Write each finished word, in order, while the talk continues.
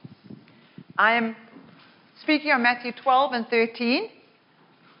I am speaking on Matthew 12 and 13.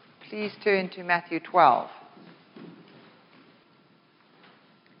 Please turn to Matthew 12.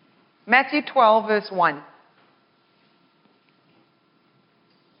 Matthew 12, verse 1.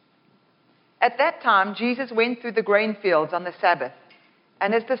 At that time, Jesus went through the grain fields on the Sabbath,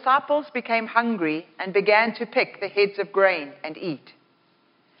 and his disciples became hungry and began to pick the heads of grain and eat.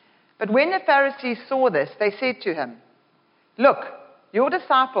 But when the Pharisees saw this, they said to him, "Look, your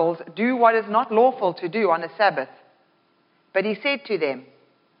disciples do what is not lawful to do on a Sabbath." But he said to them,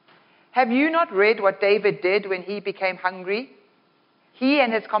 "Have you not read what David did when he became hungry? He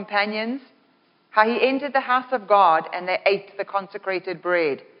and his companions, how he entered the house of God and they ate the consecrated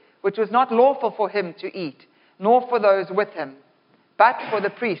bread, which was not lawful for him to eat, nor for those with him, but for the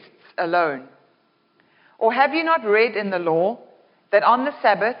priests alone. Or have you not read in the law that on the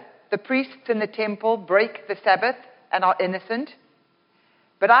Sabbath the priests in the temple break the Sabbath and are innocent?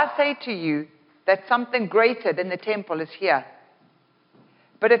 But I say to you that something greater than the temple is here.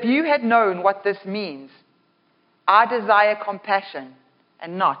 But if you had known what this means, I desire compassion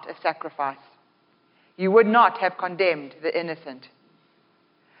and not a sacrifice, you would not have condemned the innocent.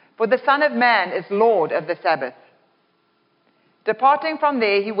 For the Son of Man is Lord of the Sabbath." Departing from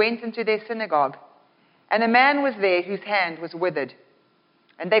there, he went into their synagogue, and a man was there whose hand was withered.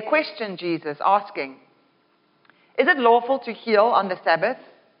 And they questioned Jesus, asking, "Is it lawful to heal on the Sabbath?"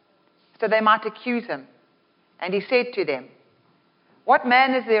 So they might accuse him. And he said to them, "What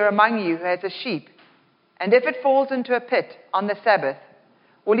man is there among you who has a sheep, and if it falls into a pit on the Sabbath,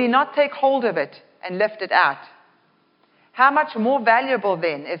 will he not take hold of it and lift it out? How much more valuable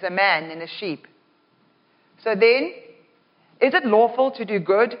then is a man than a sheep? So then, is it lawful to do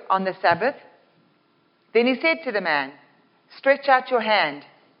good on the Sabbath?" Then he said to the man, "Stretch out your hand."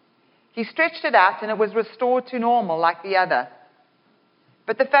 He stretched it out, and it was restored to normal like the other.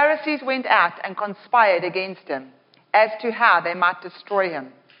 But the Pharisees went out and conspired against him as to how they might destroy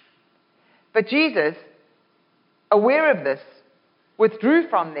him. But Jesus, aware of this, withdrew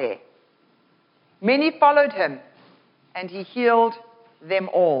from there. Many followed him, and he healed them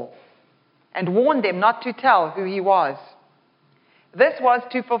all, and warned them not to tell who he was. This was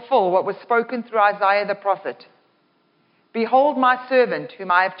to fulfill what was spoken through Isaiah the prophet. "Behold my servant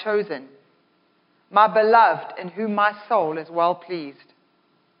whom I have chosen, my beloved in whom my soul is well pleased.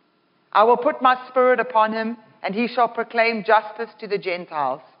 I will put my spirit upon him, and he shall proclaim justice to the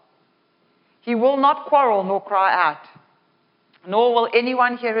Gentiles. He will not quarrel nor cry out, nor will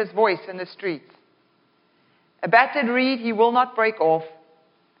anyone hear his voice in the streets. A battered reed he will not break off,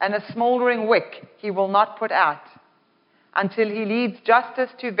 and a smoldering wick he will not put out, until he leads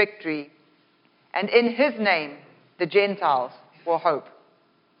justice to victory, and in his name the Gentiles will hope."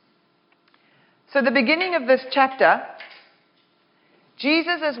 So the beginning of this chapter,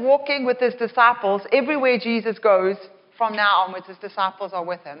 Jesus is walking with his disciples. Everywhere Jesus goes, from now onwards, his disciples are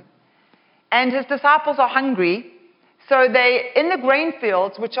with him. And his disciples are hungry, so they're in the grain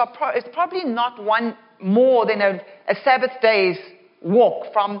fields, which is probably not one more than a Sabbath day's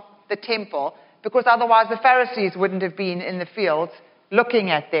walk from the temple, because otherwise the Pharisees wouldn't have been in the fields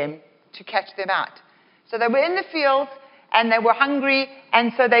looking at them to catch them out. So they were in the fields, and they were hungry,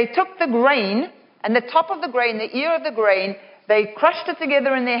 and so they took the grain, and the top of the grain, the ear of the grain, they crushed it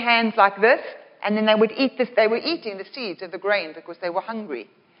together in their hands like this, and then they would eat this. They were eating the seeds of the grain because they were hungry.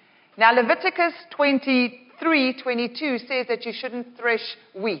 Now, Leviticus 23:22 says that you shouldn't thresh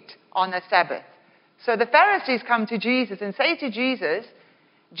wheat on a Sabbath. So the Pharisees come to Jesus and say to Jesus,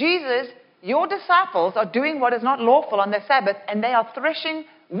 "Jesus, your disciples are doing what is not lawful on the Sabbath, and they are threshing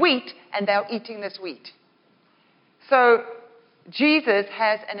wheat, and they are eating this wheat." So Jesus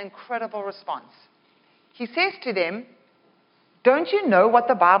has an incredible response. He says to them, "Don't you know what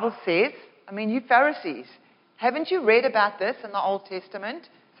the Bible says? I mean, you Pharisees, haven't you read about this in the Old Testament?"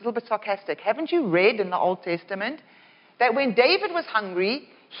 It's a little bit sarcastic. "Haven't you read in the Old Testament that when David was hungry,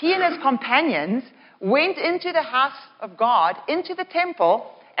 he and his companions went into the house of God, into the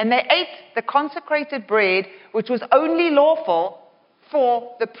temple, and they ate the consecrated bread, which was only lawful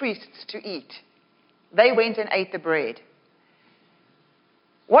for the priests to eat? They went and ate the bread."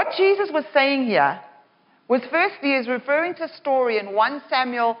 What Jesus was saying here was, firstly, is referring to a story in 1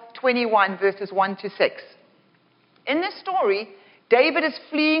 Samuel 21, verses 1 to 6. In this story, David is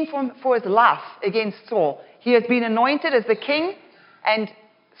fleeing for his life against Saul. He has been anointed as the king, and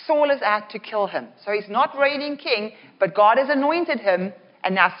Saul is out to kill him. So he's not reigning king, but God has anointed him,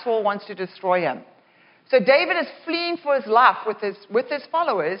 and now Saul wants to destroy him. So David is fleeing for his life with his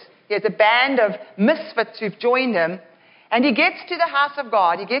followers. He has a band of misfits who've joined him, and he gets to the house of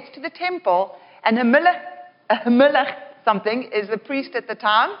God. He gets to the temple, and Ahimelech something is the priest at the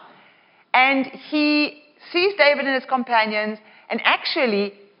time, and he sees David and his companions, and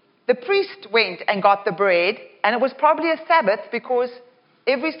actually the priest went and got the bread, and it was probably a Sabbath because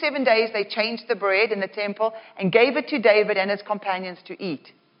every 7 days they changed the bread in the temple and gave it to David and his companions to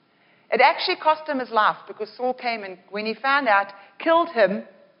eat. It actually cost him his life because Saul came and, when he found out, killed him,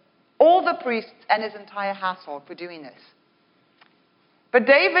 all the priests and his entire household for doing this. But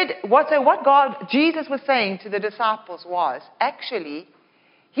Jesus was saying to the disciples was, actually,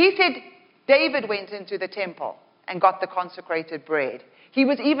 he said David went into the temple and got the consecrated bread. He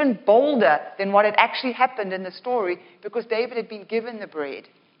was even bolder than what had actually happened in the story because David had been given the bread.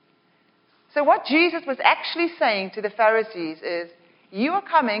 So what Jesus was actually saying to the Pharisees is, you are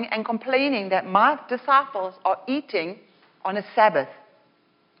coming and complaining that my disciples are eating on a Sabbath.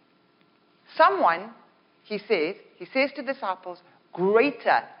 Someone, he says to the disciples,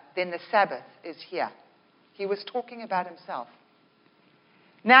 greater than the Sabbath is here. He was talking about himself.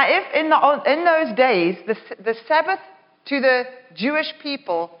 Now, if in those days, the Sabbath to the Jewish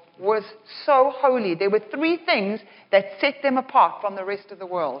people was so holy, there were 3 things that set them apart from the rest of the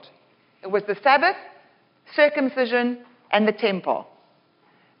world. It was the Sabbath, circumcision, and the temple.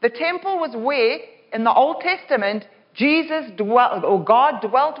 The temple was where, in the Old Testament, God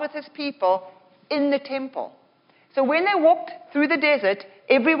dwelt with his people in the temple. So when they walked through the desert,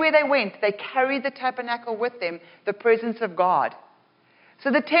 everywhere they went, they carried the tabernacle with them, the presence of God.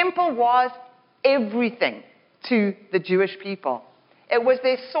 So the temple was everything to the Jewish people. It was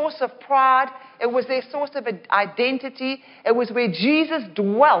their source of pride. It was their source of identity. It was where Jesus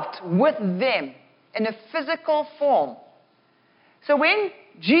dwelt with them in a physical form. So when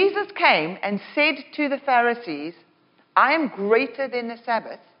Jesus came and said to the Pharisees, I am greater than the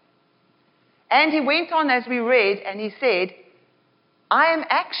Sabbath, and he went on as we read and he said, I am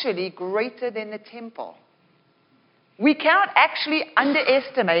actually greater than the temple. We cannot actually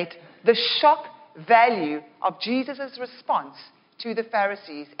underestimate the shock value of Jesus' response to the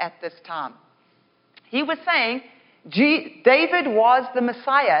Pharisees at this time. He was saying David was the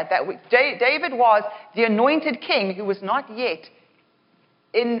Messiah, David was the anointed king who was not yet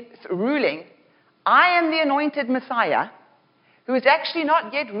in ruling. I am the anointed Messiah who is actually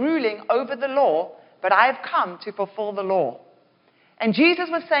not yet ruling over the law, but I have come to fulfill the law. And Jesus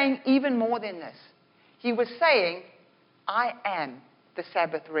was saying even more than this. He was saying, I am the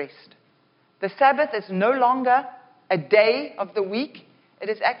Sabbath rest. The Sabbath is no longer a day of the week. It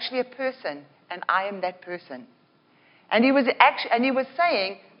is actually a person, and I am that person. And he was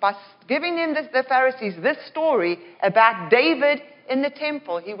saying, by giving them the Pharisees this story about David in the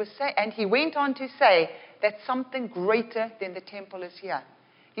temple, and he went on to say that something greater than the temple is here.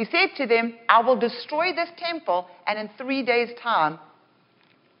 He said to them, I will destroy this temple, and in 3 days' time,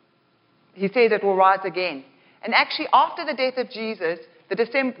 he says it will rise again. And actually, after the death of Jesus,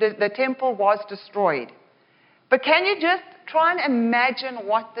 the temple was destroyed. But can you just try and imagine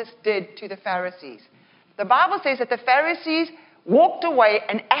what this did to the Pharisees? The Bible says that the Pharisees walked away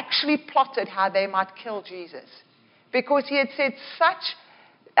and actually plotted how they might kill Jesus, because he had said such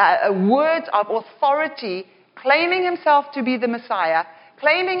words of authority, claiming himself to be the Messiah,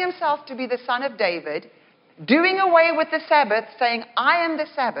 claiming himself to be the son of David, doing away with the Sabbath, saying, I am the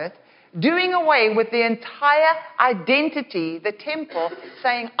Sabbath, doing away with the entire identity, the temple,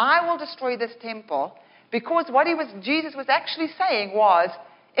 saying, I will destroy this temple, because what Jesus was actually saying was,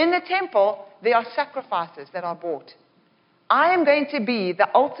 in the temple, there are sacrifices that are brought. I am going to be the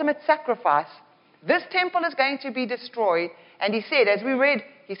ultimate sacrifice. This temple is going to be destroyed. And he said, as we read,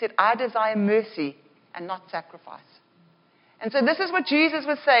 he said, I desire mercy and not sacrifice. And so this is what Jesus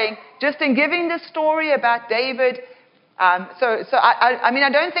was saying, just in giving this story about David. I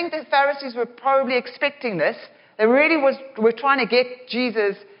don't think the Pharisees were probably expecting this. They really were trying to get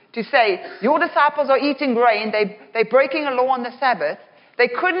Jesus to say, your disciples are eating grain, they're breaking a law on the Sabbath. They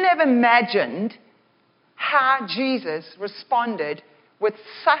couldn't have imagined how Jesus responded with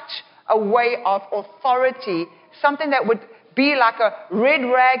such a way of authority, something that would be like a red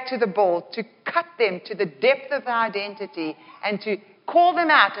rag to the bull, to cut them to the depth of their identity and to call them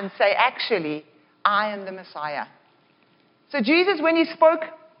out and say, actually, I am the Messiah. So Jesus, when he spoke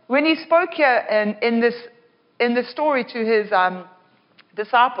here in this story to his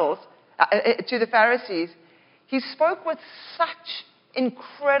disciples, to the Pharisees, he spoke with such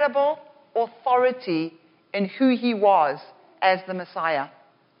incredible authority in who he was as the Messiah.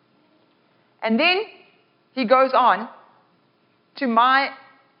 And then he goes on to my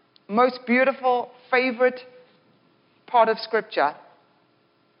most beautiful, favorite part of Scripture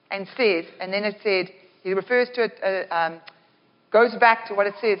and says, and then it said, he refers to it, goes back to what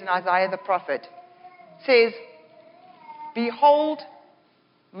it says in Isaiah the prophet. It says, behold,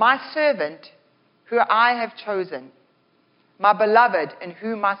 my servant, who I have chosen, my beloved, in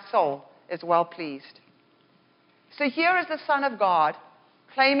whom my soul is well pleased. So here is the Son of God,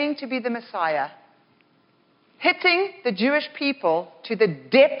 claiming to be the Messiah, hitting the Jewish people to the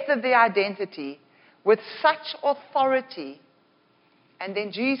depth of their identity with such authority. And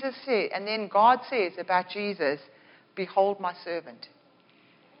then God says about Jesus, behold my servant.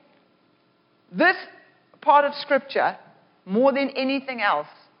 This part of Scripture, more than anything else,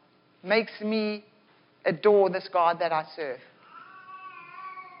 makes me adore this God that I serve.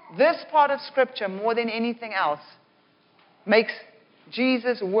 This part of Scripture, more than anything else, makes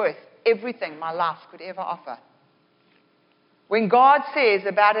Jesus worth everything my life could ever offer. When God says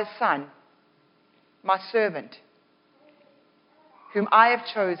about his Son, my servant, whom I have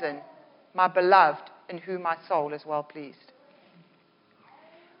chosen, my beloved, in whom my soul is well pleased.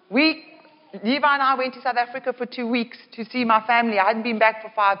 Levi and I went to South Africa for 2 weeks to see my family. I hadn't been back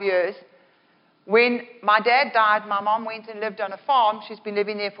for 5 years. When my dad died, my mom went and lived on a farm. She's been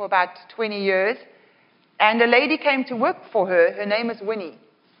living there for about 20 years. And a lady came to work for her. Her name is Winnie.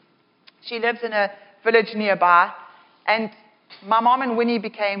 She lives in a village nearby. And my mom and Winnie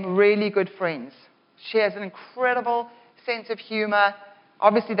became really good friends. She has an incredible sense of humor.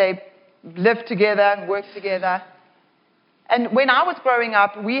 Obviously, they lived together and worked together. And when I was growing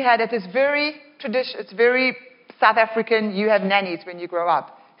up, we had it as very traditional. It's very South African. You have nannies when you grow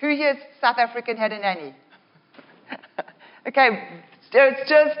up. Who here is South African had a nanny? Okay, it's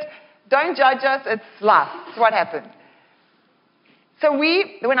just, don't judge us. It's life. It's what happened. So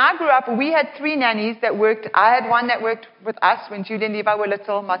when I grew up, we had 3 nannies that worked. I had one that worked with us when Julie and Levi were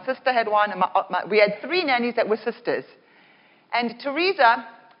little. My sister had one. And we had 3 nannies that were sisters. And Teresa,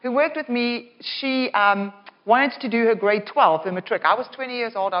 who worked with me, she wanted to do her grade 12, her matric. I was 20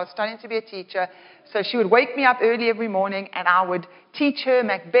 years old. I was studying to be a teacher. So she would wake me up early every morning, and I would teach her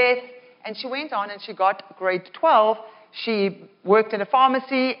Macbeth. And she went on, and she got grade 12. She worked in a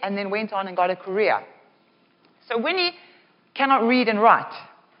pharmacy and then went on and got a career. So Winnie cannot read and write.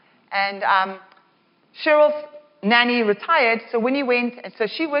 And Cheryl's nanny retired, so Winnie went. And so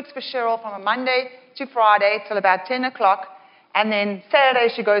she works for Cheryl from a Monday to Friday till about 10 o'clock. And then Saturday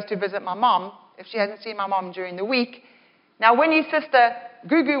she goes to visit my mom, if she hasn't seen my mom during the week. Now, Winnie's sister,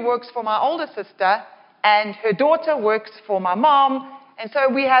 Gugu, works for my older sister, and her daughter works for my mom. And so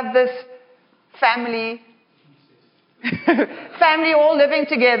we have this family all living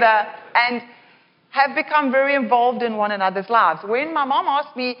together and have become very involved in one another's lives. When my mom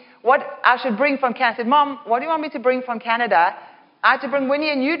asked me what I should bring from Canada, I said, Mom, what do you want me to bring from Canada? I had to bring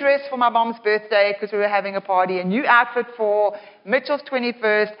Winnie a new dress for my mom's birthday because we were having a party, a new outfit for Mitchell's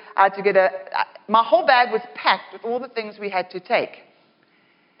 21st. I had to get my whole bag was packed with all the things we had to take.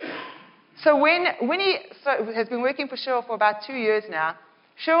 So when Winnie has been working for Cheryl for about 2 years now,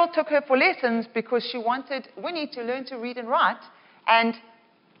 Cheryl took her for lessons because she wanted Winnie to learn to read and write, and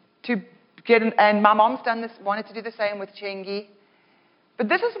my mom's wanted to do the same with Chengi. But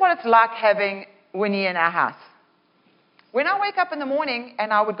this is what it's like having Winnie in our house. When I wake up in the morning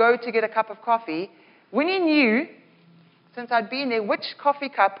and I would go to get a cup of coffee, Winnie knew, since I'd been there, which coffee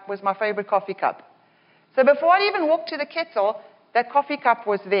cup was my favorite coffee cup. So before I'd even walk to the kettle, that coffee cup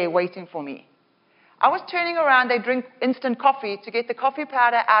was there waiting for me. I was turning around, they drink instant coffee, to get the coffee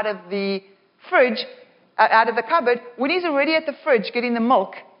powder out of the fridge, out of the cupboard. Winnie's already at the fridge getting the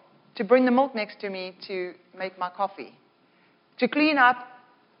milk, to bring the milk next to me to make my coffee, to clean up,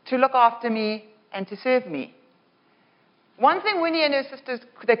 to look after me, and to serve me. One thing Winnie and her sisters,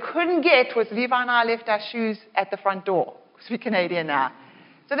 they couldn't get was Levi and I left our shoes at the front door, because we're Canadian now.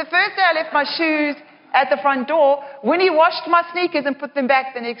 So the first day I left my shoes at the front door, Winnie washed my sneakers and put them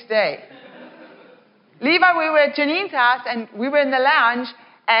back the next day. Levi, we were at Janine's house, and we were in the lounge,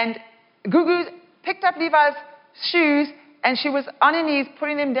 and Gugu picked up Levi's shoes, and she was on her knees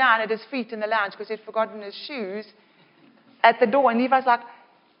putting them down at his feet in the lounge because he'd forgotten his shoes at the door. And Levi's like,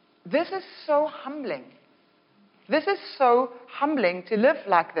 this is so humbling. This is so humbling to live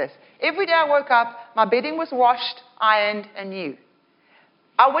like this. Every day I woke up, my bedding was washed, ironed, and new.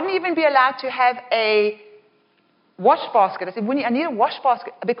 I wouldn't even be allowed to have a wash basket. I said, Winnie, I need a wash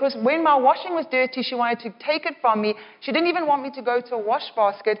basket, because when my washing was dirty, she wanted to take it from me. She didn't even want me to go to a wash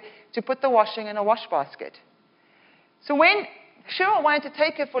basket to put the washing in a wash basket. So when Cheryl wanted to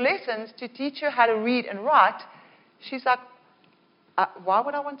take her for lessons to teach her how to read and write, she's like, why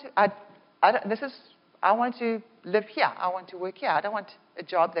would I want to? I want to live here. I want to work here. I don't want a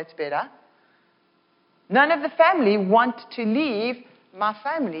job that's better. None of the family want to leave my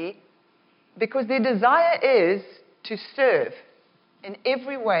family because their desire is to serve in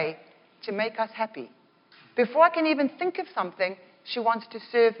every way to make us happy. Before I can even think of something, she wants to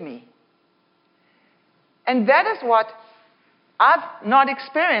serve me. And that is what I've not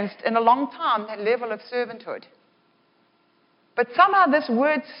experienced in a long time, that level of servanthood. But somehow this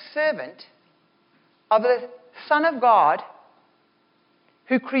word servant of the Son of God,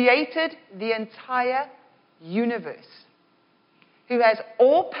 who created the entire universe, who has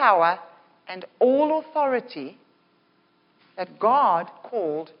all power and all authority, that God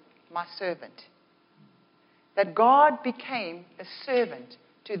called my servant. That God became a servant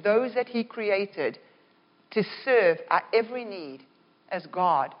to those that he created to serve our every need as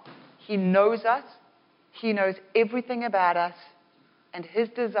God. He knows us. He knows everything about us. And his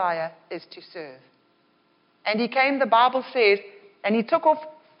desire is to serve. And he came, the Bible says, and he took off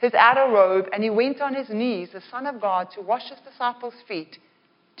his outer robe and he went on his knees, the Son of God, to wash his disciples' feet,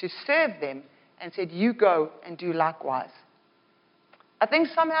 to serve them, and said, you go and do likewise. I think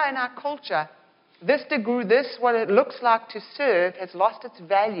somehow in our culture, what it looks like to serve, has lost its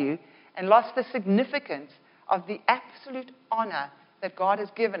value and lost the significance of the absolute honor that God has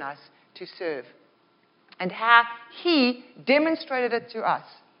given us to serve. And how he demonstrated it to us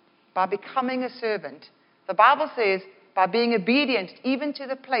by becoming a servant. The Bible says, by being obedient even to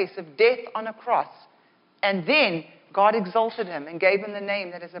the place of death on a cross. And then God exalted him and gave him the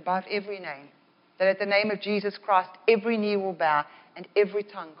name that is above every name. That at the name of Jesus Christ, every knee will bow and every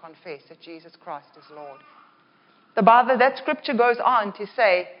tongue confess that Jesus Christ is Lord. The Bible, that scripture goes on to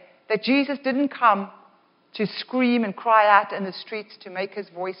say that Jesus didn't come to scream and cry out in the streets to make his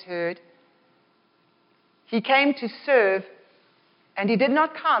voice heard. He came to serve, and he did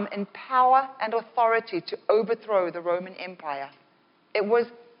not come in power and authority to overthrow the Roman Empire. It was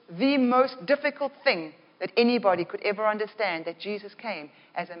the most difficult thing that anybody could ever understand, that Jesus came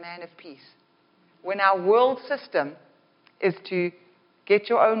as a man of peace. When our world system is to get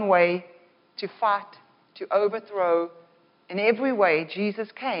your own way, to fight, to overthrow, in every way, Jesus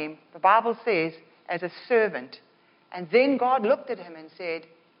came, the Bible says, as a servant. And then God looked at him and said,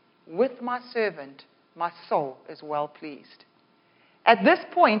 with my servant, my soul is well pleased. At this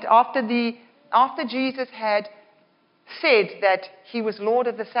point, after Jesus had said that he was Lord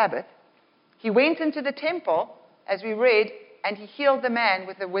of the Sabbath, he went into the temple, as we read, and he healed the man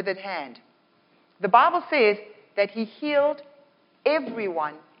with the withered hand. The Bible says that he healed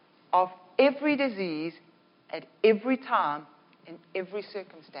everyone of every disease at every time, in every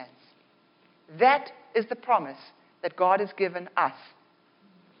circumstance. That is the promise that God has given us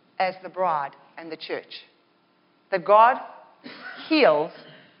as the bride and the church. That God heals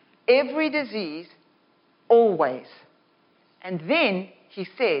every disease always. And then he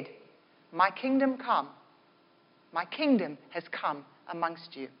said, my kingdom come. My kingdom has come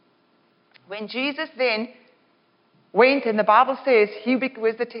amongst you. When Jesus then went, and the Bible says he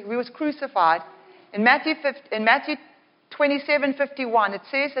was crucified, in Matthew 27:51, it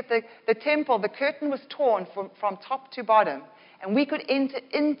says that the temple, the curtain was torn from top to bottom, and we can enter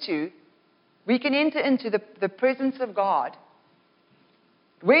into the presence of God.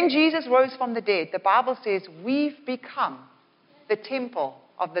 When Jesus rose from the dead, the Bible says we've become the temple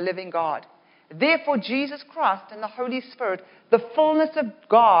of the living God. Therefore, Jesus Christ and the Holy Spirit, the fullness of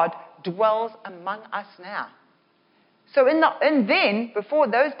God, dwells among us now. So and then, before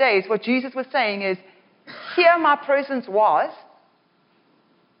those days, what Jesus was saying is, here my presence was,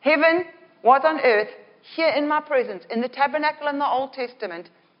 heaven was on earth, here in my presence, in the tabernacle in the Old Testament,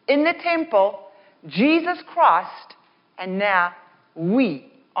 in the temple, Jesus Christ, and now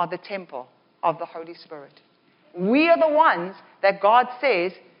we are the temple of the Holy Spirit. We are the ones that God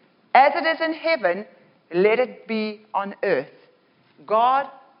says, as it is in heaven, let it be on earth. God's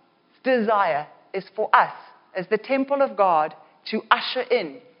desire is for us, as the temple of God, to usher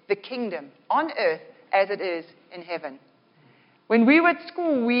in the kingdom on earth as it is in heaven. When we were at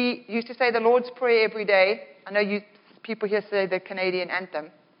school, we used to say the Lord's Prayer every day. I know people here say the Canadian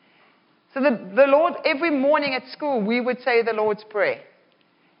anthem. So the Lord, every morning at school, we would say the Lord's Prayer.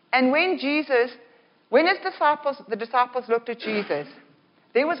 And when the disciples looked at Jesus,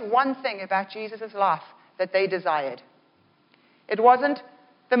 there was one thing about Jesus' life that they desired. It wasn't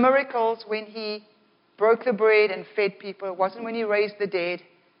the miracles when he broke the bread and fed people. It wasn't when he raised the dead.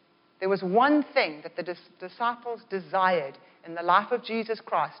 There was one thing that the disciples desired in the life of Jesus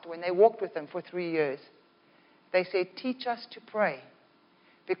Christ when they walked with him for 3 years. They said, teach us to pray.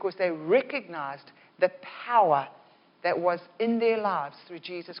 Because they recognized the power that was in their lives through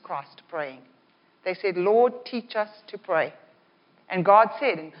Jesus Christ praying. They said, Lord, teach us to pray. And God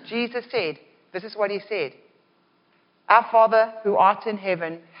said, and Jesus said, this is what he said, our Father who art in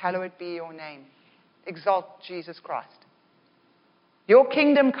heaven, hallowed be your name. Exalt Jesus Christ. Your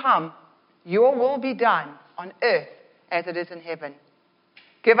kingdom come, your will be done on earth as it is in heaven.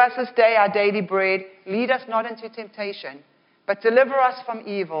 Give us this day our daily bread. Lead us not into temptation, but deliver us from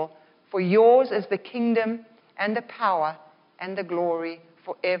evil. For yours is the kingdom and the power and the glory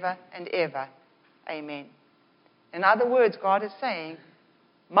forever and ever. Amen. In other words, God is saying,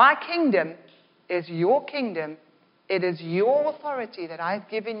 my kingdom is your kingdom. It is your authority that I've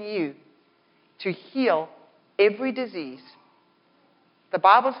given you to heal every disease. The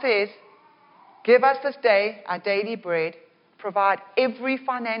Bible says, give us this day our daily bread. Provide every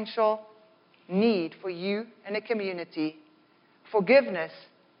financial need for you and a community. Forgiveness,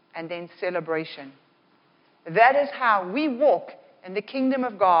 and then celebration. That is how we walk in the kingdom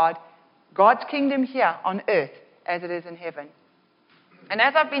of God, God's kingdom here on earth as it is in heaven. And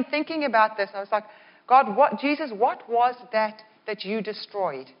as I've been thinking about this, I was like, God, Jesus, what was that you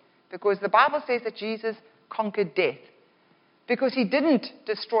destroyed? Because the Bible says that Jesus conquered death. Because he didn't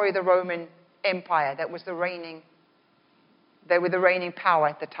destroy the Roman Empire that was they were the reigning power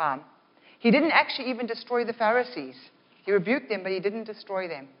at the time. He didn't actually even destroy the Pharisees. He rebuked them, but he didn't destroy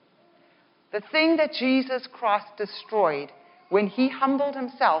them. The thing that Jesus Christ destroyed when he humbled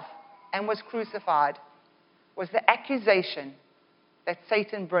himself and was crucified was the accusation that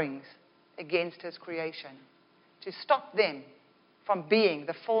Satan brings against his creation, to stop them from being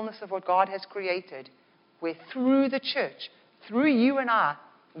the fullness of what God has created, where through the church, through you and I,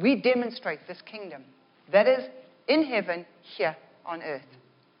 we demonstrate this kingdom that is in heaven, here on earth.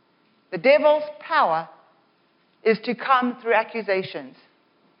 The devil's power is to come through accusations.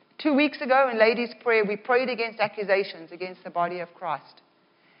 2 weeks ago in ladies' prayer, we prayed against accusations against the body of Christ.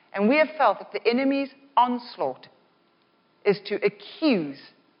 And we have felt that the enemy's onslaught is to accuse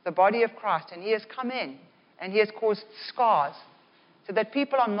the body of Christ. And he has come in and he has caused scars so that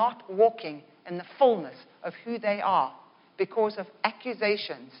people are not walking in the fullness of who they are because of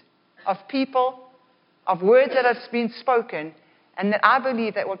accusations of people, of words that have been spoken. And that I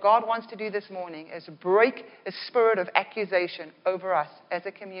believe that what God wants to do this morning is break a spirit of accusation over us as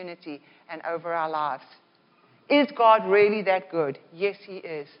a community and over our lives. Is God really that good? Yes, he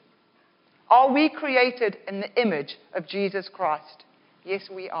is. Are we created in the image of Jesus Christ? Yes,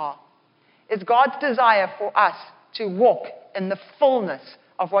 we are. Is God's desire for us to walk in the fullness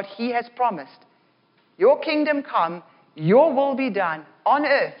of what he has promised? Your kingdom come, your will be done on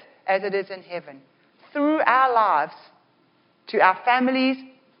earth as it is in heaven, through our lives, to our families,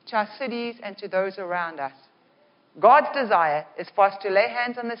 to our cities, and to those around us. God's desire is for us to lay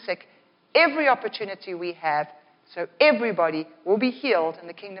hands on the sick every opportunity we have, so everybody will be healed and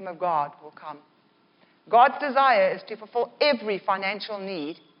the kingdom of God will come. God's desire is to fulfill every financial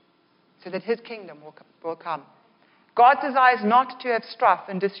need so that his kingdom will come. God's desire is not to have strife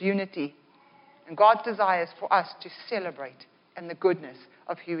and disunity. And God's desire is for us to celebrate in the goodness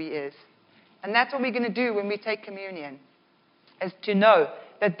of who he is. And that's what we're going to do when we take communion, is to know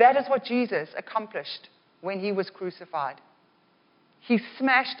that that is what Jesus accomplished when he was crucified. He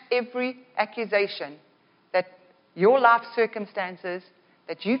smashed every accusation that your life circumstances,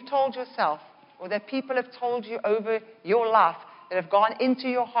 that you've told yourself, or that people have told you over your life, that have gone into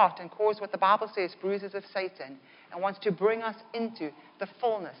your heart and caused what the Bible says, bruises of Satan, and wants to bring us into the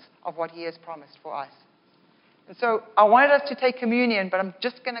fullness of what he has promised for us. And so I wanted us to take communion, but I'm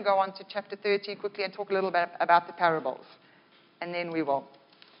just going to go on to chapter 13 quickly and talk a little bit about the parables. And then we will.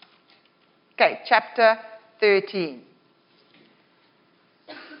 Okay, chapter 13.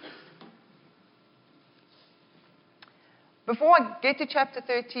 Before I get to chapter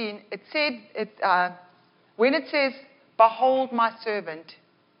 13, when it says, "Behold my servant,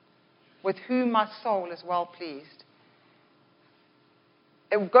 with whom my soul is well pleased,"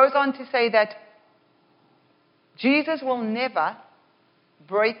 it goes on to say that Jesus will never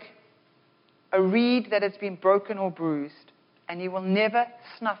break a reed that has been broken or bruised, and he will never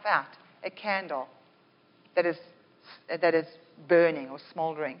snuff out a candle that is burning or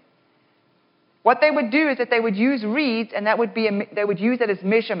smoldering. What they would do is that they would use reeds, and they would use it as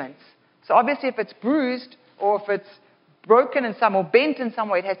measurements. So obviously, if it's bruised or if it's broken in some or bent in some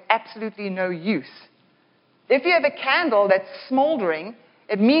way, it has absolutely no use. If you have a candle that's smoldering,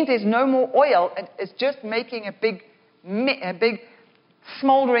 it means there's no more oil. It's just making a big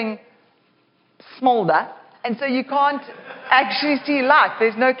smoldering smolder, and so you can't actually see light.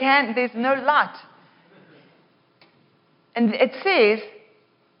 There's no light. And it says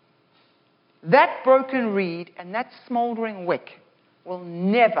that broken reed and that smoldering wick will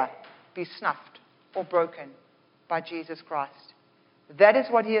never be snuffed or broken by Jesus Christ. That is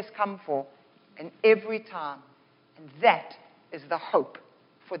what he has come for in every time. And that is the hope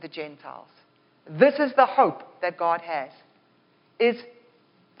for the Gentiles. This is the hope that God has, is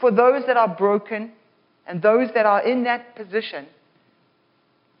for those that are broken and those that are in that position,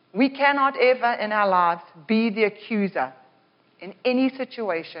 we cannot ever in our lives be the accuser in any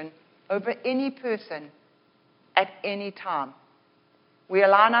situation over any person at any time. We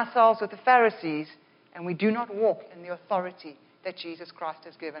align ourselves with the Pharisees, and we do not walk in the authority that Jesus Christ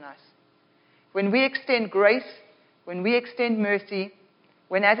has given us. When we extend grace, when we extend mercy,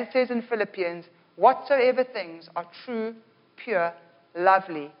 when, as it says in Philippians, whatsoever things are true, pure,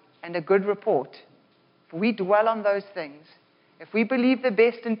 lovely, and a good report, if we dwell on those things, if we believe the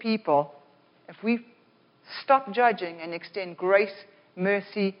best in people, if we stop judging and extend grace,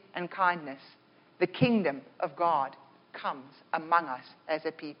 mercy, and kindness, the kingdom of God comes among us as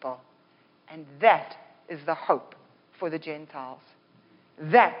a people. And that is the hope for the Gentiles.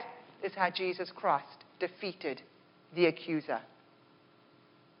 That is how Jesus Christ defeated the accuser.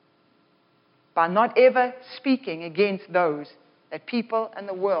 By not ever speaking against those that people and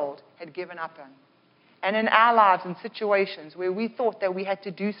the world had given up on. And in our lives, in situations where we thought that we had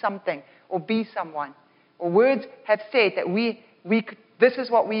to do something or be someone, or words have said that this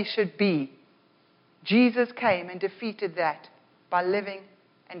is what we should be, Jesus came and defeated that by living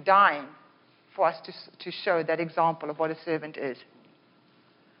and dying for us to show that example of what a servant is.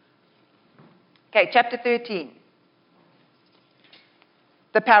 Okay, chapter 13.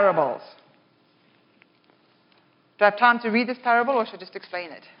 The parables. Do I have time to read this parable, or should I just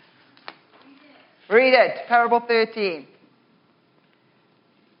explain it? Read it. Parable 13.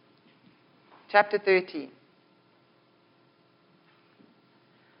 Chapter 13.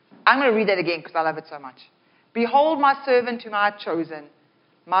 I'm going to read that again because I love it so much. Behold my servant whom I have chosen,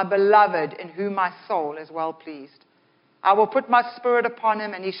 my beloved in whom my soul is well pleased. I will put my spirit upon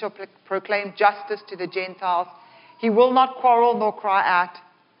him, and he shall proclaim justice to the Gentiles. He will not quarrel nor cry out,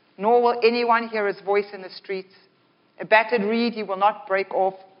 nor will anyone hear his voice in the streets. A battered reed he will not break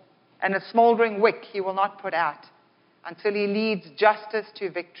off, and a smoldering wick he will not put out, until he leads justice to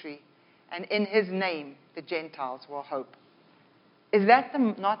victory, and in his name the Gentiles will hope. Is that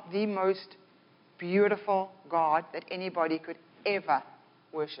not the most beautiful God that anybody could ever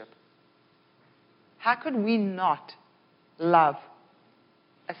worship? How could we not love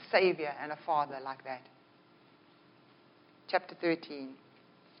a Savior and a Father like that? Chapter 13.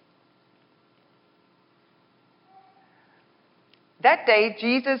 That day,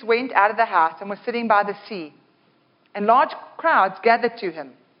 Jesus went out of the house and was sitting by the sea, and large crowds gathered to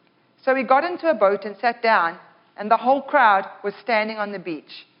him. So he got into a boat and sat down, and the whole crowd was standing on the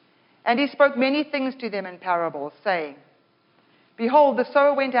beach. And he spoke many things to them in parables, saying, Behold, the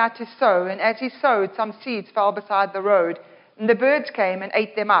sower went out to sow, and as he sowed, some seeds fell beside the road, and the birds came and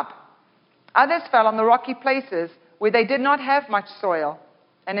ate them up. Others fell on the rocky places where they did not have much soil,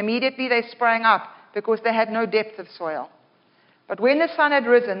 and immediately they sprang up because they had no depth of soil. But when the sun had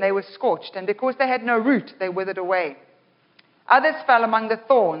risen, they were scorched, and because they had no root, they withered away. Others fell among the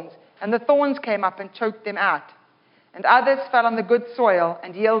thorns, and the thorns came up and choked them out. And others fell on the good soil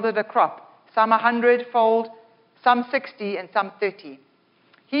and yielded a crop, some 100-fold, some 60, and some 30.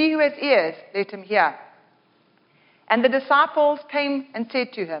 He who has ears, let him hear. And the disciples came and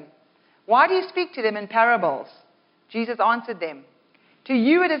said to him, Why do you speak to them in parables? Jesus answered them, To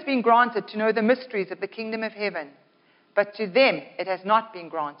you it has been granted to know the mysteries of the kingdom of heaven, but to them it has not been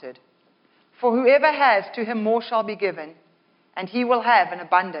granted. For whoever has, to him more shall be given, and he will have an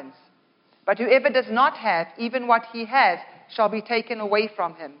abundance. But whoever does not have, even what he has, shall be taken away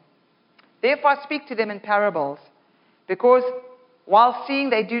from him. Therefore I speak to them in parables, because while seeing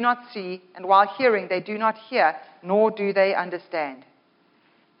they do not see, and while hearing they do not hear, nor do they understand.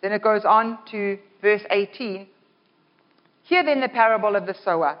 Then it goes on to verse 18. Hear then the parable of the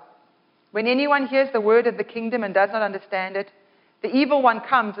sower. When anyone hears the word of the kingdom and does not understand it, the evil one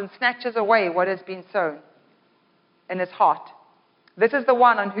comes and snatches away what has been sown in his heart. This is the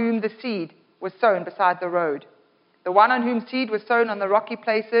one on whom the seed was sown beside the road. The one on whom seed was sown on the rocky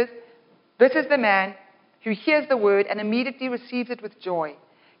places, this is the man who hears the word and immediately receives it with joy.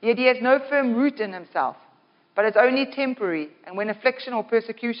 Yet he has no firm root in himself, but is only temporary, and when affliction or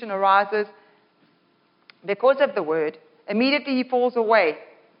persecution arises because of the word, immediately he falls away.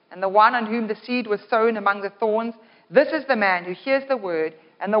 And the one on whom the seed was sown among the thorns, this is the man who hears the word,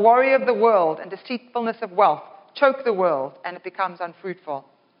 and the worry of the world and deceitfulness of wealth choke the world, and it becomes unfruitful.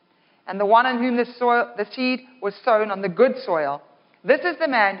 And the one on whom the seed was sown on the good soil, this is the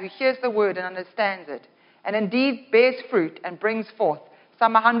man who hears the word and understands it, and indeed bears fruit and brings forth,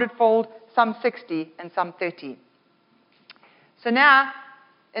 some 100-fold, some 60, and some 30. So now,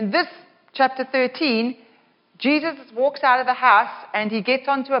 in this chapter 13, Jesus walks out of the house and he gets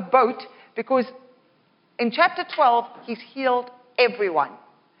onto a boat because in chapter 12, he's healed everyone.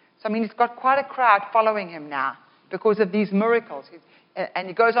 So, I mean, he's got quite a crowd following him now because of these miracles. And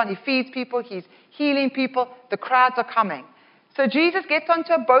he goes on, he feeds people, he's healing people, the crowds are coming. So Jesus gets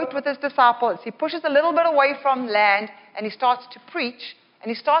onto a boat with his disciples. He pushes a little bit away from land, and he starts to preach, and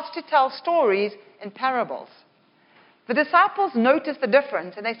he starts to tell stories in parables. The disciples notice the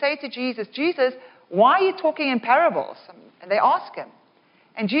difference, and they say to Jesus, Jesus, why are you talking in parables? And they ask him.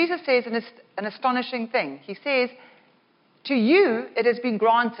 And Jesus says an astonishing thing. He says, to you it has been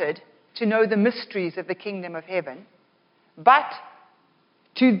granted to know the mysteries of the kingdom of heaven, but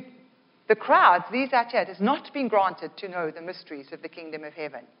to the crowds, these out here, it has not been granted to know the mysteries of the kingdom of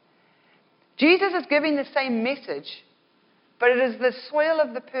heaven. Jesus is giving the same message, but it is the soil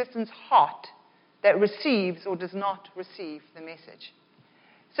of the person's heart that receives or does not receive the message.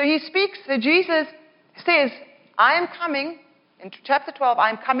 So he speaks, so Jesus says, I am coming, in chapter 12,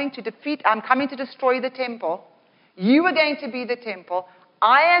 I'm coming to destroy the temple. You are going to be the temple.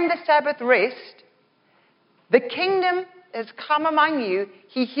 I am the Sabbath rest. The kingdom has come among you.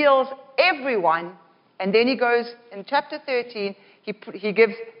 He heals everyone. And then he goes, in chapter 13, he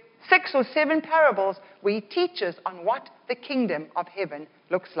gives 6 or 7 parables where he teaches on what the kingdom of heaven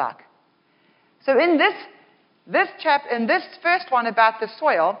looks like. So in this first one about the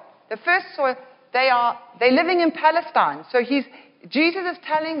soil, the first soil, they're living in Palestine. So Jesus is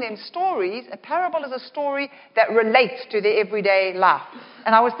telling them stories. A parable is a story that relates to their everyday life.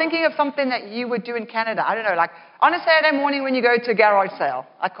 And I was thinking of something that you would do in Canada. I don't know, like on a Saturday morning when you go to a garage sale.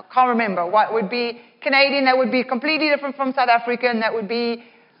 I can't remember what would be Canadian, that would be completely different from South African, that would be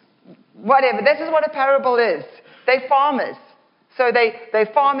whatever. This is what a parable is. They're farmers. So they're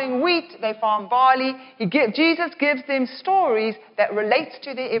farming wheat, they farm barley. Jesus gives them stories that relates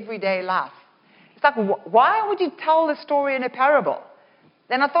to their everyday life. It's like, why would you tell the story in a parable?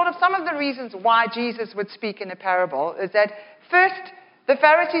 Then I thought of some of the reasons why Jesus would speak in a parable is that, first, the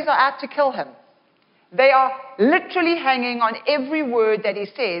Pharisees are out to kill him. They are literally hanging on every word that he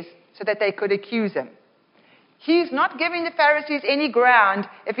says so that they could accuse him. He's not giving the Pharisees any ground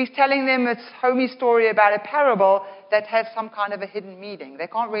if he's telling them a homey story about a parable that has some kind of a hidden meaning. They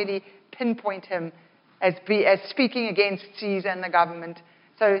can't really pinpoint him as speaking against Caesar and the government.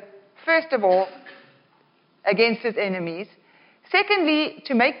 So, first of all, against his enemies. Secondly,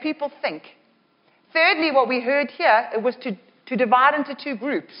 to make people think. Thirdly, what we heard here, it was to divide into 2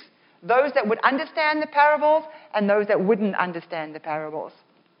 groups. Those that would understand the parables and those that wouldn't understand the parables.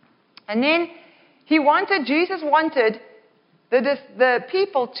 And then Jesus wanted the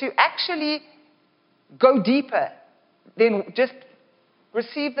people to actually go deeper than just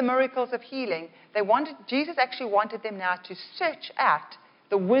receive the miracles of healing. Jesus actually wanted them now to search out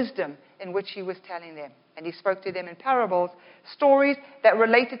the wisdom in which he was telling them. And he spoke to them in parables, stories that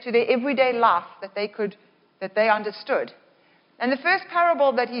related to their everyday life that they understood. And the first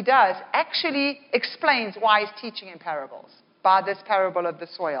parable that he does actually explains why he's teaching in parables, by this parable of the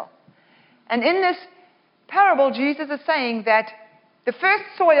soil. And in this parable, Jesus is saying that the first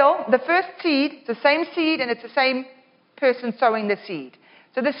soil, the first seed, it's the same seed and it's the same person sowing the seed.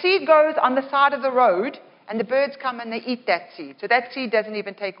 So the seed goes on the side of the road and the birds come and they eat that seed. So that seed doesn't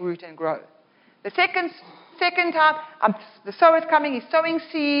even take root and grow. The second time, the sower's coming, he's sowing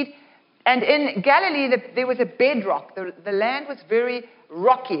seed. And in Galilee, there was a bedrock. The land was very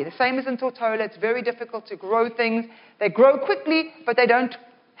rocky. The same as in Tortola. It's very difficult to grow things. They grow quickly, but they don't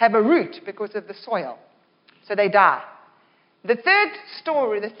have a root because of the soil. So they die. The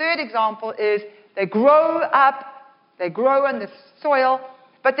third example is they grow up, they grow in the soil,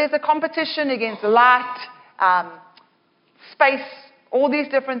 but there's a competition against light, space, all these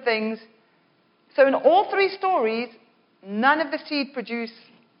different things. So in all 3 stories, none of the seed produce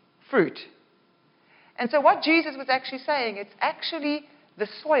fruit. And so what Jesus was actually saying, it's actually the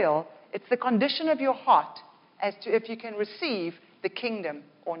soil, it's the condition of your heart as to if you can receive the kingdom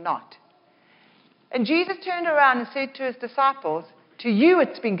or not. And Jesus turned around and said to his disciples, to you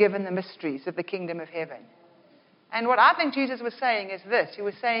it's been given the mysteries of the kingdom of heaven. And what I think Jesus was saying is this. He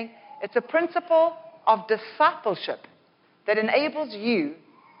was saying it's a principle of discipleship that enables you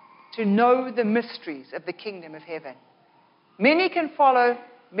to know the mysteries of the kingdom of heaven. Many can follow,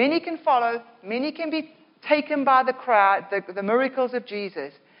 many can be taken by the crowd, the miracles of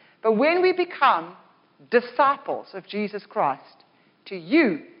Jesus. But when we become disciples of Jesus Christ, to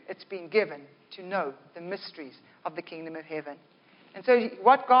you it's been given to know the mysteries of the kingdom of heaven. And so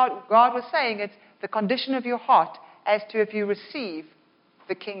what God was saying, it's the condition of your heart as to if you receive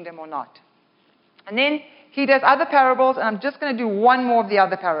the kingdom or not. And then he does other parables, and I'm just going to do one more of the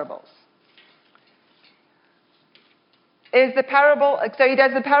other parables. Is the parable, so he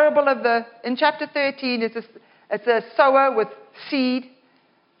does the parable of in chapter 13, it's a sower with seed.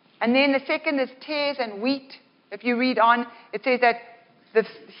 And then the second is tares and wheat. If you read on, it says that the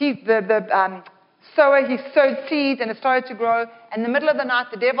sower, he sowed seeds and it started to grow. And in the middle of the night,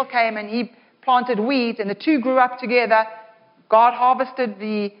 the devil came and he planted weeds, and the two grew up together. God harvested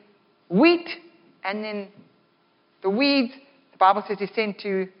the wheat, and then the weeds, the Bible says, he sent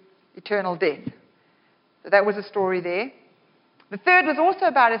to eternal death. So that was a story there. The third was also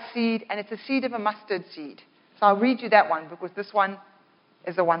about a seed, and it's a seed of a mustard seed. So I'll read you that one, because this one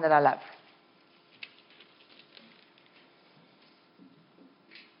is the one that I love.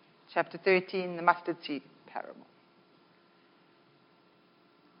 Chapter 13, the mustard seed parable.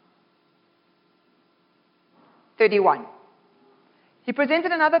 "31. He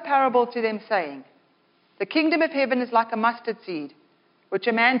presented another parable to them, saying, The kingdom of heaven is like a mustard seed, which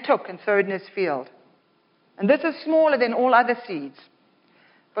a man took and sowed in his field. And this is smaller than all other seeds.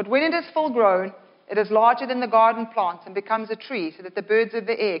 But when it is full grown, it is larger than the garden plants and becomes a tree, so that the birds of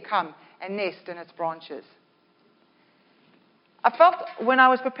the air come and nest in its branches." I felt when I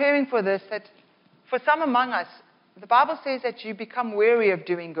was preparing for this that for some among us, the Bible says that you become weary of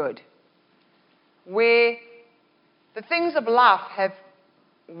doing good, where the things of life have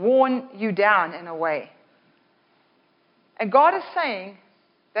worn you down in a way. And God is saying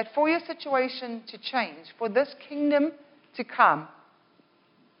that for your situation to change, for this kingdom to come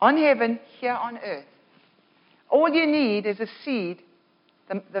on heaven, here on earth, all you need is a seed,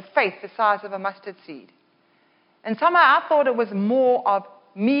 the faith the size of a mustard seed. And somehow I thought it was more of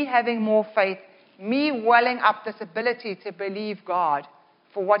me having more faith, me welling up this ability to believe God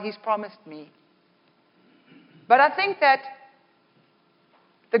for what He's promised me. But I think that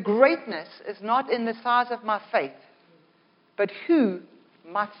the greatness is not in the size of my faith, but who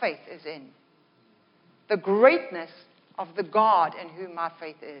my faith is in. The greatness of the God in whom my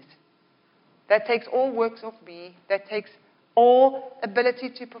faith is. That takes all works of me, that takes all ability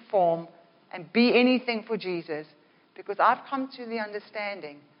to perform and be anything for Jesus, because I've come to the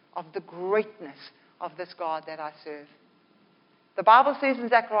understanding of the greatness of this God that I serve. The Bible says in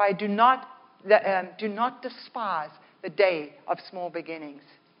Zechariah, do not despise the day of small beginnings.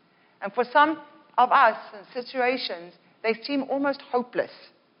 And for some of us in situations, they seem almost hopeless.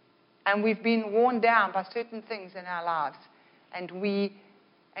 And we've been worn down by certain things in our lives. And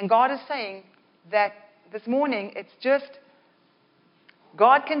God is saying that this morning, it's just,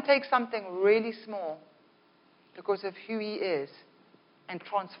 God can take something really small because of who He is and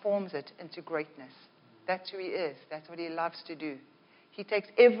transforms it into greatness. That's who He is. That's what He loves to do. He takes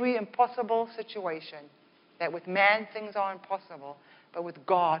every impossible situation that with man things are impossible, but with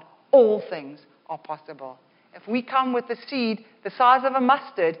God all things are possible. If we come with the seed the size of a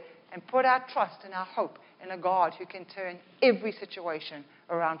mustard and put our trust and our hope in a God who can turn every situation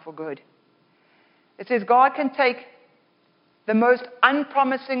around for good. It says God can take the most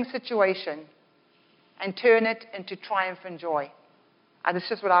unpromising situation and turn it into triumph and joy. And it's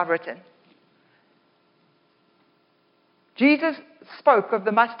just what I've written. Jesus spoke of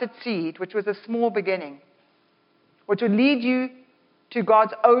the mustard seed, which was a small beginning, which would lead you to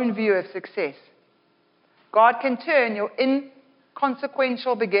God's own view of success. God can turn your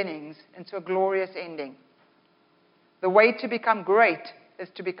inconsequential beginnings into a glorious ending. The way to become great is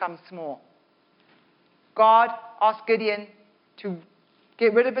to become small. God asked Gideon to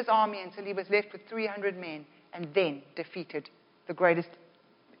get rid of his army until he was left with 300 men, and then defeated the greatest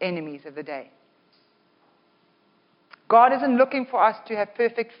enemies of the day. God isn't looking for us to have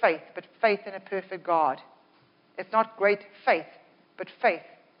perfect faith, but faith in a perfect God. It's not great faith, but faith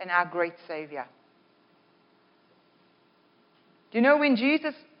in our great Savior. Do you know when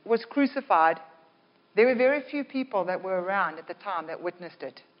Jesus was crucified, there were very few people that were around at the time that witnessed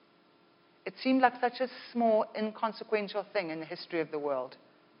it. It seemed like such a small, inconsequential thing in the history of the world.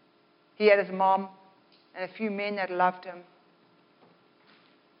 He had his mom and a few men that loved him.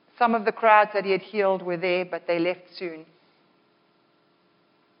 Some of the crowds that he had healed were there, but they left soon.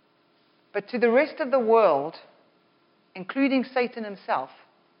 But to the rest of the world, including Satan himself,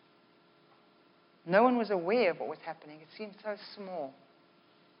 no one was aware of what was happening. It seemed so small.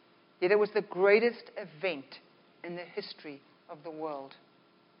 Yet it was the greatest event in the history of the world.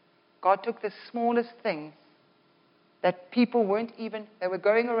 God took the smallest thing that people they were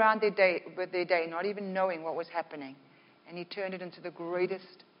going around their day, not even knowing what was happening. And He turned it into the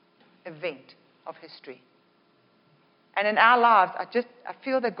greatest event of history. And in our lives, I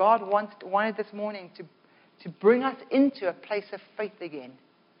feel that God wanted this morning to bring us into a place of faith again.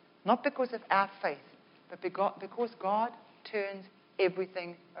 Not because of our faith, but because God turns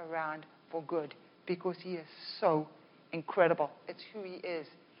everything around for good. Because He is so incredible. It's who He is.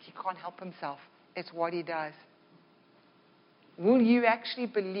 He can't help Himself. It's what He does. Will you actually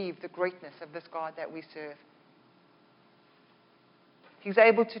believe the greatness of this God that we serve? He's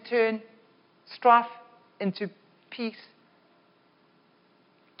able to turn strife into peace.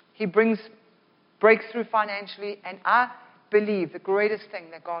 He brings breakthrough financially, and I believe the greatest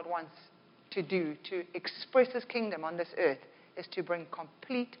thing that God wants to do to express His kingdom on this earth is to bring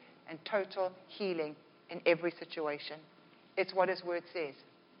complete and total healing in every situation. It's what His word says.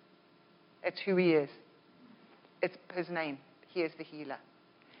 It's who He is. It's His name. He is the healer.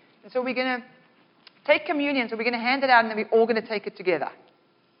 And so we're going to take communion, so we're going to hand it out, and then we're all going to take it together.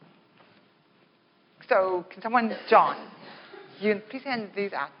 So can someone, John, you please hand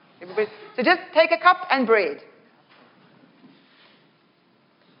these out. Everybody. So just take a cup and bread.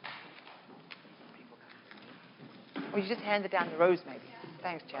 Or you just hand it down the rows, maybe.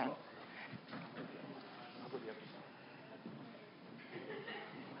 Thanks, Jan.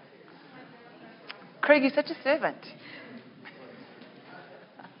 Craig, you're such a servant.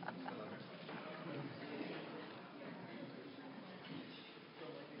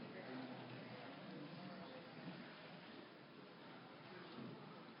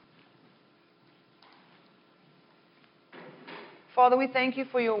 Father, we thank you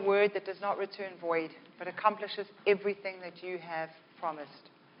for your word that does not return void, but accomplishes everything that you have promised.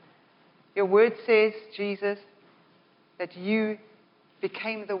 Your word says, Jesus, that you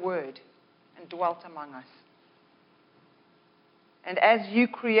became the word and dwelt among us. And as you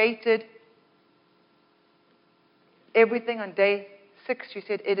created everything on day 6, you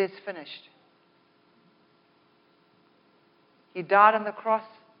said, it is finished. You died on the cross,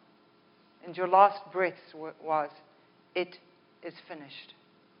 and your last breath was, it is finished.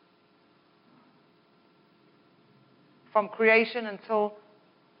 From creation until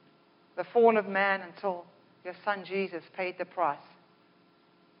the fall of man, until your Son Jesus paid the price.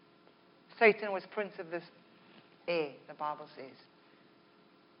 Satan was prince of this air, the Bible says.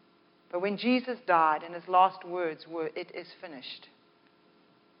 But when Jesus died, and his last words were, it is finished.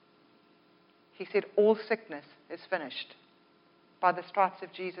 He said, all sickness is finished. By the stripes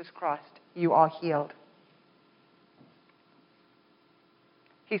of Jesus Christ, you are healed.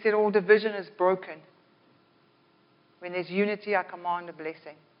 He said, all division is broken. When there's unity, I command a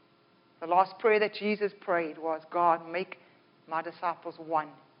blessing. The last prayer that Jesus prayed was, God, make my disciples one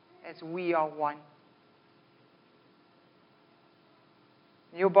as we are one.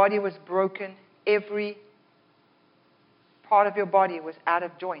 Your body was broken. Every part of your body was out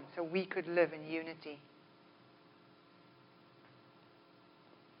of joint so we could live in unity.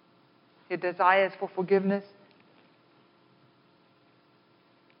 Your desires for forgiveness.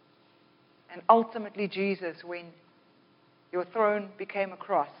 And ultimately, Jesus, when your throne became a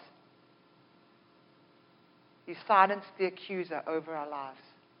cross, you silenced the accuser over our lives.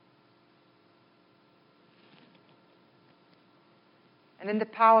 And in the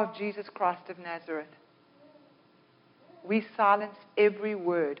power of Jesus Christ of Nazareth, we silence every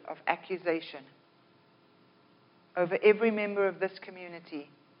word of accusation over every member of this community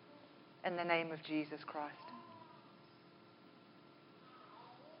in the name of Jesus Christ.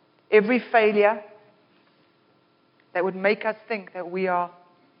 Every failure that would make us think that we are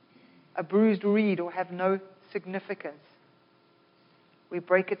a bruised reed or have no significance, we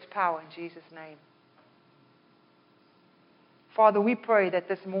break its power in Jesus' name. Father, we pray that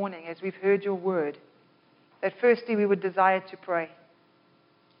this morning, as we've heard your word, that firstly we would desire to pray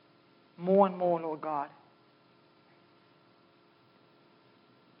more and more, Lord God.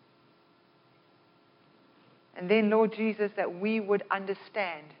 And then, Lord Jesus, that we would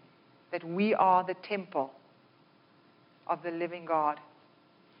understand that we are the temple of the living God.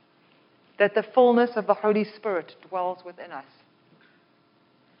 That the fullness of the Holy Spirit dwells within us.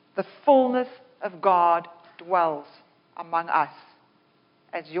 The fullness of God dwells among us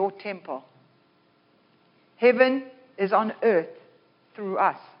as your temple. Heaven is on earth through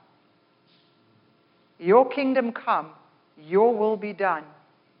us. Your kingdom come, your will be done.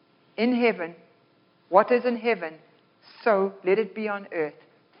 In heaven, what is in heaven, so let it be on earth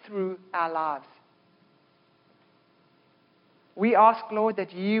through our lives. We ask, Lord,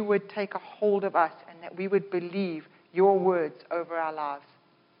 that you would take a hold of us and that we would believe your words over our lives.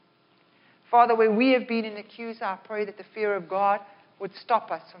 Father, where we have been an accuser, I pray that the fear of God would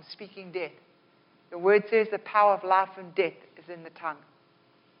stop us from speaking death. The word says the power of life and death is in the tongue.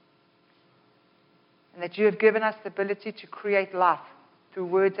 And that you have given us the ability to create life through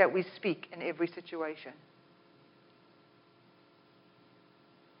words that we speak in every situation.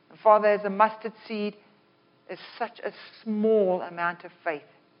 And Father, as a mustard seed is such a small amount of faith.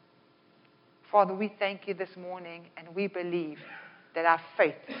 Father, we thank you this morning and we believe that our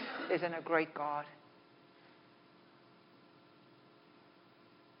faith is in a great God.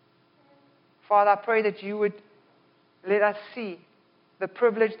 Father, I pray that you would let us see the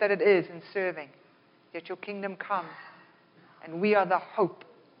privilege that it is in serving, that your kingdom comes, and we are the hope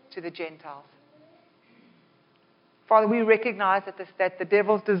to the Gentiles. Father, we recognize that the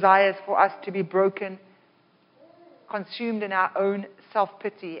devil's desire is for us to be broken, consumed in our own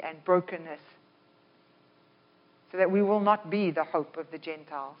self-pity and brokenness, so that we will not be the hope of the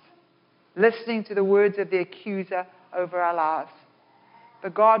Gentiles, listening to the words of the accuser over our lives.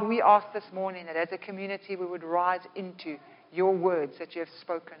 But God, we ask this morning that as a community we would rise into your words that you have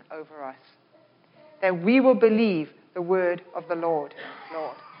spoken over us, that we will believe the word of the Lord.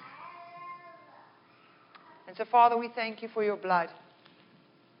 And so, Father, we thank you for your blood.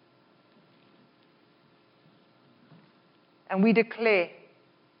 And we declare,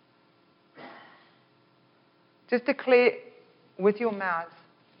 just declare with your mouths,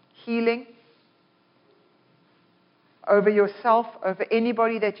 healing over yourself, over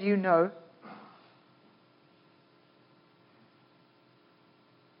anybody that you know.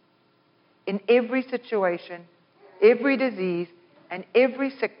 In every situation, every disease, and every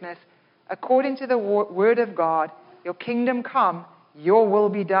sickness, according to the word of God, your kingdom come, your will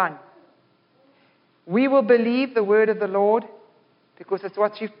be done. We will believe the word of the Lord because it's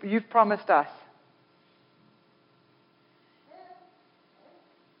what you've promised us.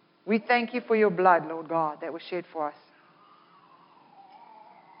 We thank you for your blood, Lord God, that was shed for us.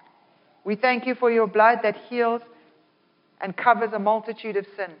 We thank you for your blood that heals and covers a multitude of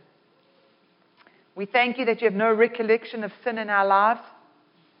sin. We thank you that you have no recollection of sin in our lives.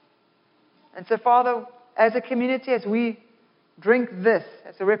 And so, Father, as a community, as we drink this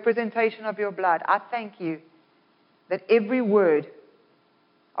as a representation of your blood, I thank you that every word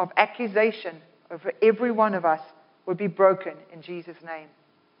of accusation over every one of us would be broken in Jesus' name.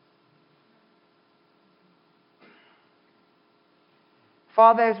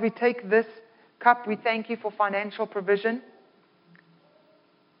 Father, as we take this cup, we thank you for financial provision.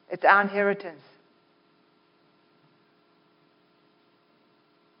 It's our inheritance.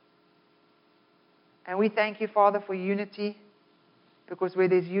 And we thank you, Father, for unity, because where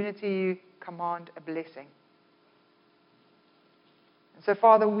there's unity, you command a blessing. And so,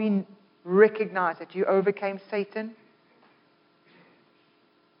 Father, we recognize that you overcame Satan.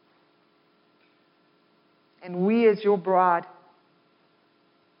 And we, as your bride,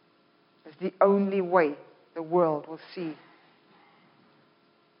 is the only way the world will see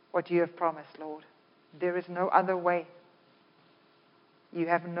what you have promised, Lord. There is no other way. You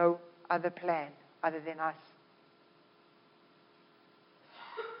have no other plan other than us.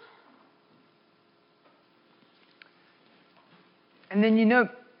 And then,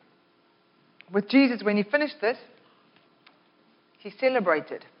 with Jesus, when he finished this, he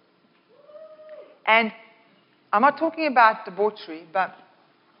celebrated. And I'm not talking about debauchery, but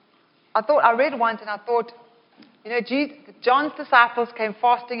I read once and I thought, John's disciples came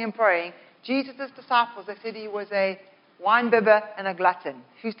fasting and praying. Jesus' disciples, they said he was a wine bibber and a glutton.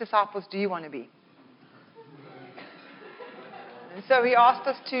 Whose disciples do you want to be? And so he asked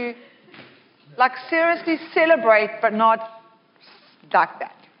us to, seriously celebrate, but not like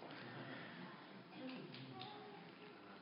that.